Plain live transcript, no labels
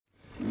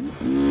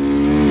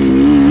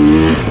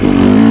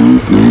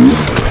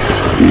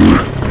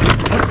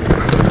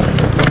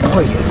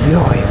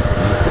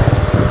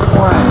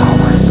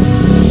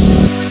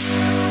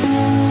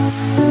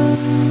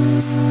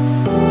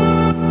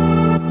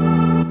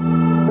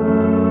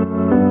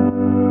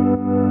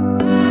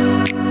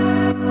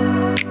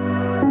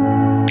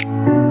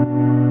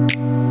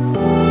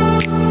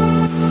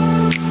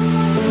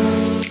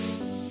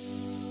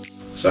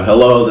So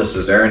hello, this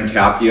is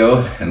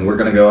Tapio, and we're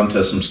going to go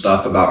into some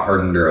stuff about hard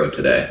enduro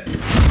today.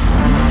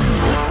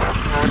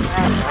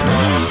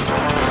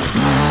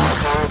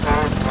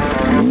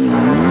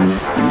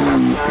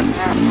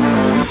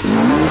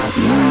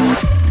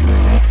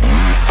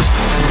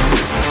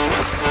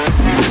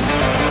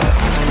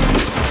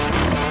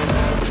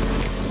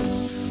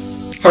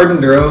 Hard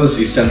enduro is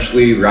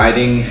essentially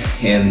riding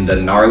in the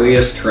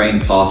gnarliest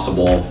terrain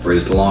possible for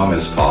as long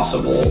as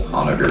possible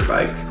on a dirt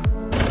bike.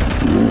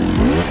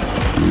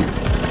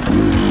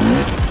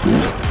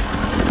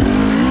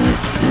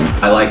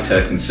 I like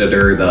to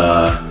consider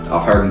a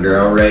hard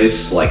enduro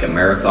race like a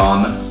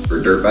marathon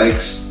for dirt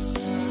bikes.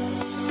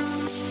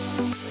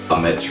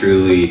 It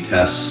truly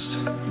tests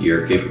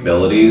your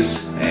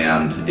capabilities,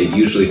 and it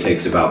usually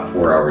takes about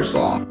 4 hours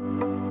long.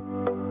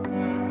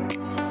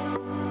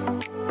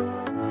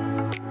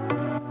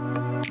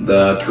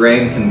 The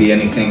terrain can be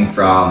anything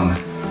from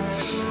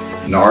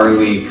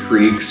gnarly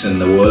creeks in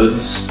the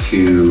woods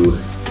to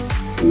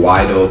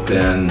wide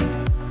open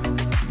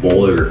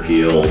boulder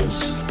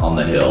fields on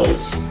the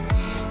hills.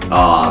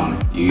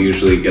 You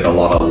usually get a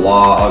lot of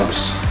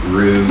logs,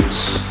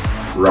 roots,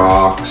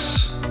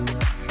 rocks.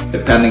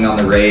 Depending on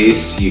the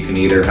race, you can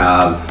either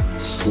have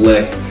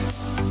slick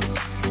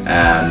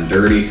and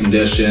dirty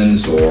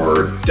conditions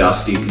or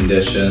dusty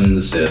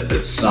conditions if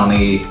it's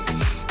sunny.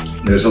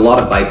 There's a lot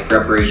of bike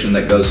preparation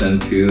that goes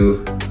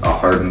into a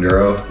hard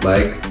enduro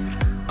bike.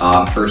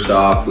 First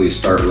off, we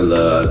start with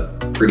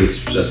a pretty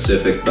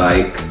specific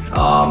bike,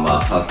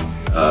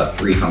 a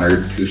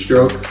 300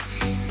 two-stroke.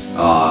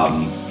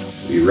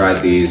 We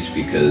ride these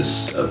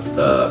because of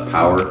the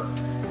power.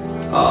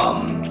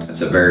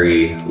 It's a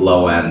very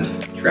low-end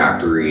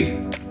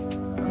tractory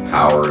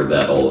power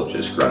that'll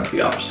just grunt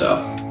the up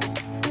stuff.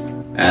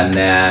 And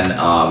then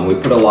we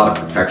put a lot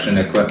of protection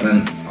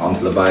equipment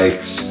onto the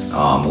bikes.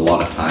 A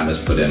lot of time is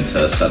put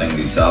into setting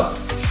these up.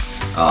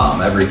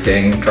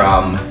 Everything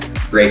from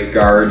brake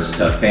guards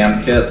to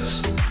fan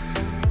kits.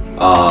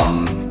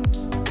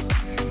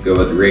 Go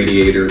with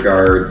radiator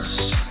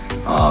guards,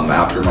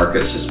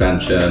 aftermarket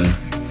suspension.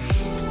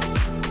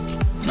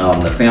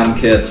 The fan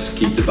kits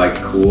keep the bike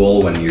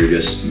cool when you're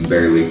just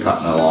barely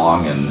cutting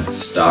along and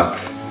stuck.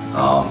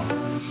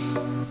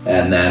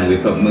 And then we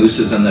put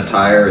mousses in the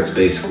tire. It's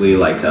basically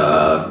like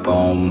a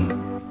foam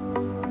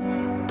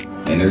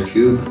inner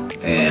tube,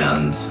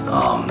 and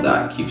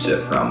that keeps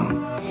it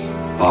from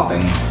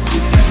popping. You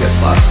can't get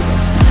plastic.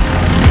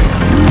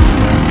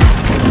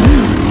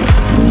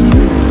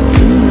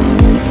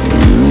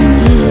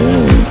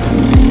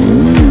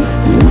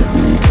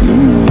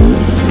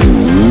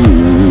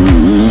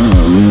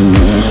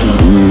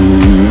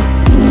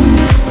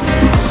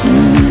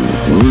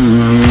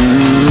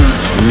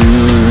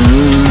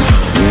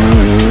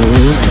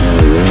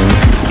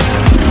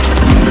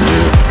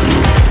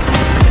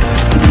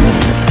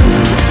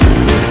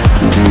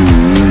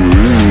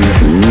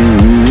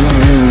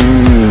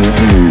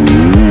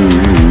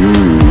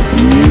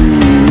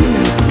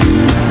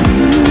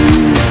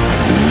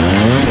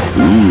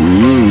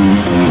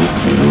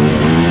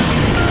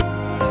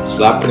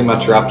 That pretty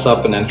much wraps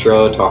up an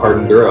intro to hard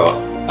enduro.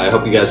 I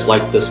hope you guys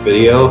liked this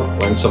video,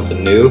 learned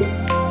something new.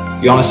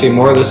 If you want to see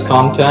more of this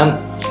content,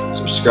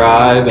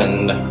 subscribe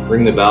and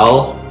ring the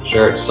bell,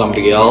 share it to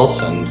somebody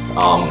else, and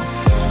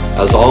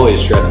as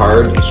always, shred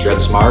hard and shred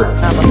smart.